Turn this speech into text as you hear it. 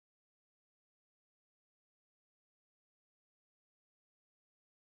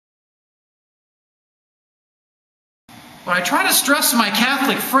what I try to stress to my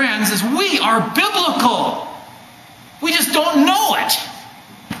Catholic friends is we are biblical. We just don't know it.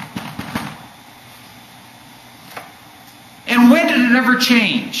 And when did it ever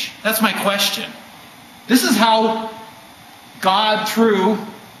change? That's my question. This is how God, through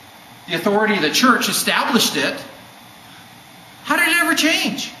the authority of the church, established it. How did it ever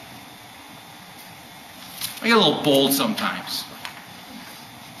change? I get a little bold sometimes.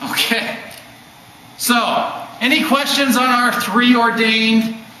 Okay. So, any questions on our 3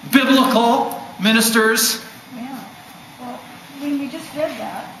 ordained biblical ministers? Yeah. Well, when we just read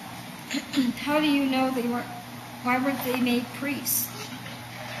that, how do you know they weren't? Why weren't they made priests?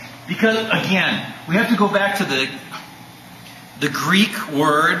 Because, again, we have to go back to the Greek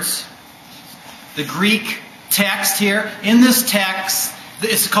words, the Greek text here. In this text,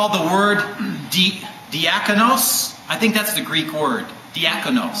 it's called the word diakonos. I think that's the Greek word,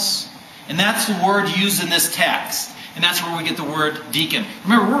 diakonos. And that's the word used in this text. And that's where we get the word deacon.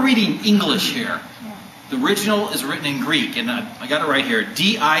 Remember, we're reading English here. The original is written in Greek, and I got it right here.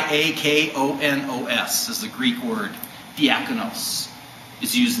 D-I-A-K-O-N-O-S is the Greek word. Diakonos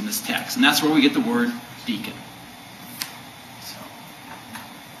is used in this text. And that's where we get the word deacon. So.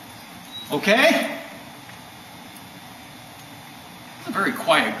 Okay? It's a very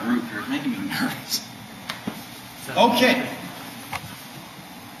quiet group here. It's making me nervous. Okay.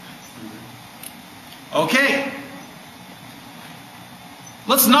 Okay.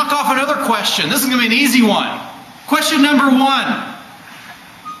 Let's knock off another question. This is going to be an easy one. Question number 1.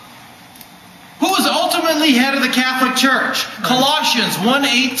 Who is ultimately head of the Catholic Church? Colossians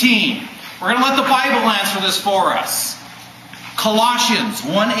 1:18. We're going to let the Bible answer this for us. Colossians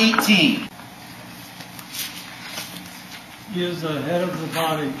 1:18. He is the head of the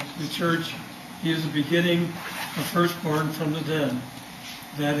body, the church. He is the beginning, the firstborn from the dead,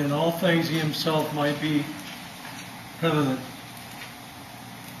 that in all things he himself might be preeminent.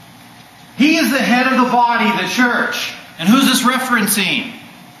 He is the head of the body, the church. And who's this referencing?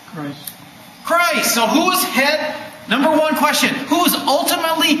 Christ. Christ. So who is head? Number 1 question. Who is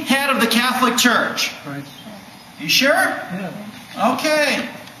ultimately head of the Catholic Church? Christ. You sure? Yeah. Okay.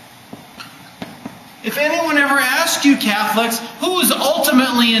 If anyone ever asks you, Catholics, who is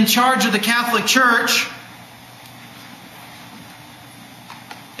ultimately in charge of the Catholic Church?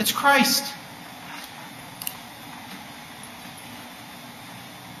 It's Christ.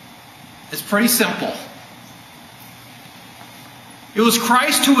 It's pretty simple. It was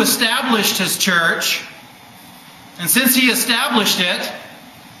Christ who established His church. And since He established it,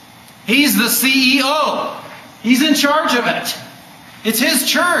 He's the CEO. He's in charge of it. It's His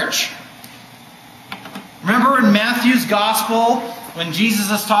church. Remember in Matthew's Gospel when Jesus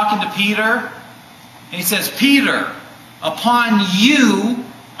is talking to Peter? And He says, Peter, upon you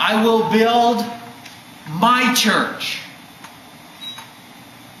I will build my church.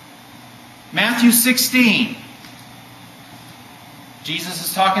 Matthew 16. Jesus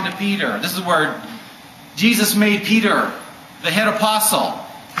is talking to Peter. This is where Jesus made Peter the head apostle.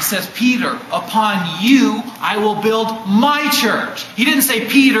 He says, Peter, upon you I will build my church. He didn't say,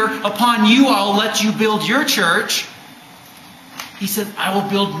 Peter, upon you I'll let you build your church. He said, I will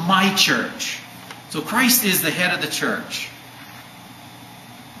build my church. So Christ is the head of the church.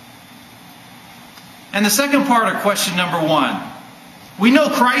 And the second part of question number 1. We know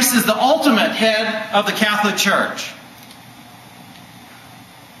Christ is the ultimate head of the Catholic Church.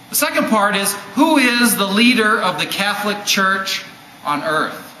 The second part is, who is the leader of the Catholic Church on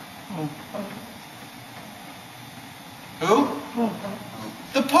earth? Who?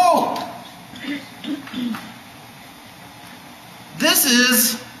 The Pope. This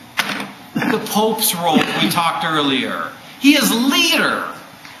is the Pope's role we talked earlier. He is leader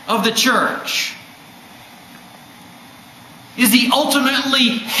of the Church. Is He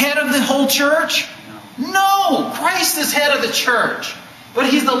ultimately head of the whole church? No. Christ is head of the church. But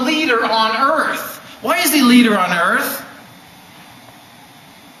He's the leader on earth. Why is He leader on earth?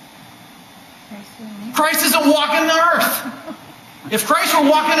 Christ isn't walking the earth. If Christ were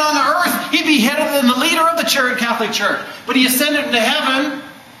walking on the earth, He'd be head of the leader of the church, Catholic Church. But He ascended into heaven.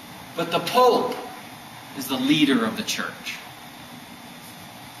 But the Pope is the leader of the church.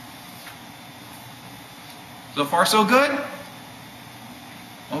 So far, so good?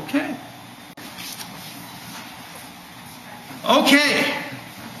 Okay. Okay.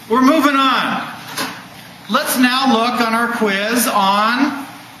 We're moving on. Let's now look on our quiz on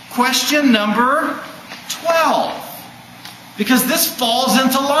question number 12. Because this falls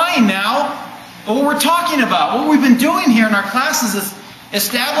into line now of what we're talking about. What we've been doing here in our classes is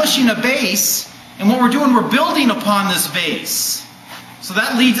establishing a base. And what we're doing, we're building upon this base. So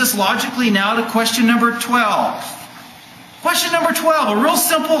that leads us logically now to question number 12. Question number 12, a real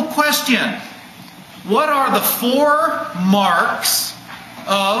simple question. What are the 4 marks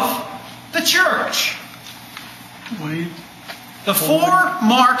of the church? Wait. The 4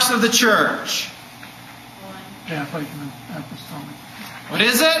 marks of the church. Catholic and apostolic. What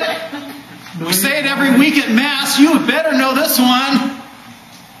is it? We say it every week at Mass. You better know this one.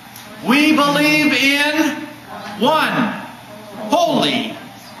 We believe in one, holy,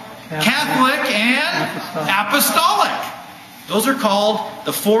 Catholic, and apostolic. Those are called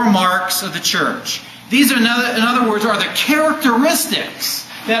the 4 marks of the church. These are, in other words, are the characteristics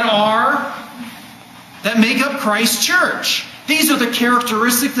that make up Christ's church. These are the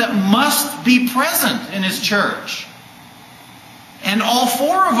characteristics that must be present in His church. And all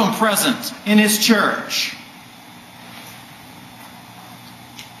 4 of them present in His church.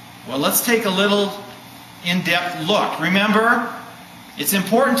 Well, let's take a little in-depth look. Remember, it's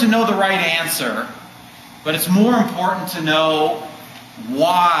important to know the right answer, but it's more important to know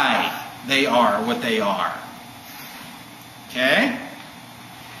why they are what they are. Okay?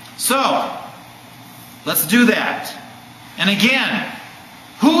 So, let's do that. And again,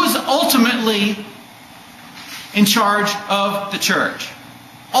 who is ultimately in charge of the church?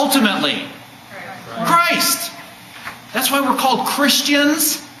 Ultimately, Christ. That's why we're called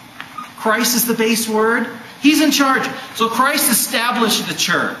Christians. Christ is the base word. He's in charge. So Christ established the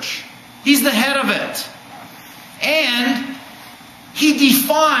church. He's the head of it. And He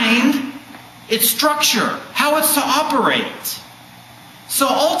defined its structure, how it's to operate. So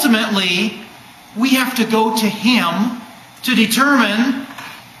ultimately, we have to go to Him to determine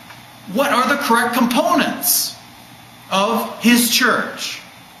what are the correct components of His church.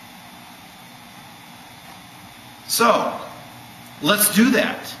 So, let's do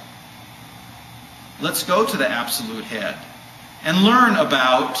that. Let's go to the absolute head and learn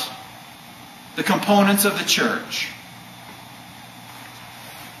about the components of the church.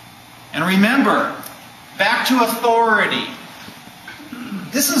 And remember, back to authority.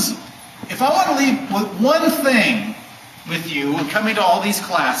 If I want to leave with one thing with you when coming to all these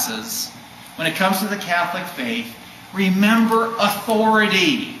classes, when it comes to the Catholic faith, remember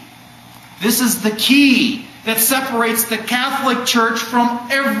authority. This is the key that separates the Catholic Church from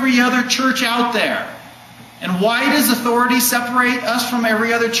every other church out there. And why does authority separate us from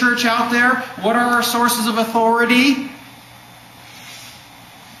every other church out there? What are our sources of authority?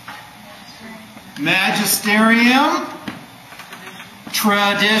 Magisterium,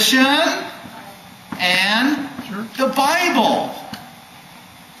 tradition, and the Bible.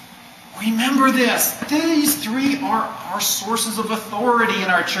 Remember this. These 3 are our sources of authority in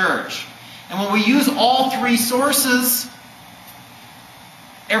our church. And when we use all 3 sources,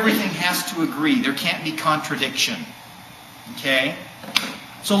 everything has to agree. There can't be contradiction. Okay?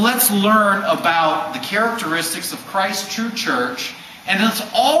 So let's learn about the characteristics of Christ's true church. And it's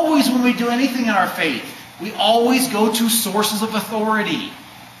always, when we do anything in our faith, we always go to sources of authority.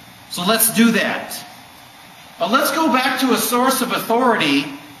 So let's do that. But let's go back to a source of authority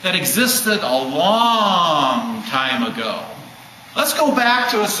that existed a long time ago. Let's go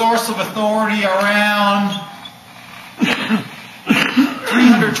back to a source of authority around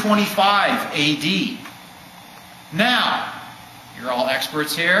 325 AD. Now, you're all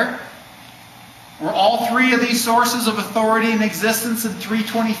experts here. Were all 3 of these sources of authority in existence in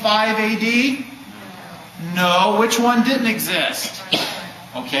 325 AD? No. Which one didn't exist?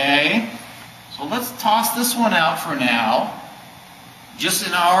 Okay. So let's toss this one out for now. Just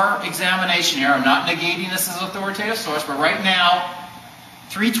in our examination here, I'm not negating this as an authoritative source, but right now,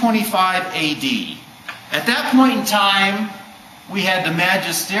 325 AD. At that point in time, we had the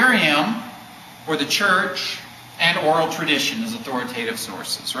magisterium, or the church, and oral tradition as authoritative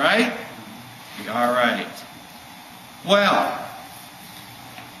sources, right? All right. Well,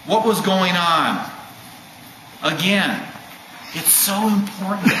 what was going on? Again, it's so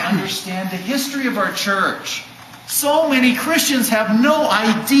important to understand the history of our church. So many Christians have no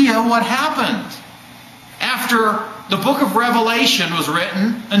idea what happened after the book of Revelation was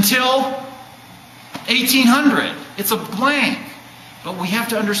written until 1800. It's a blank. But we have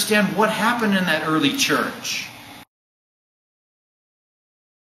to understand what happened in that early church.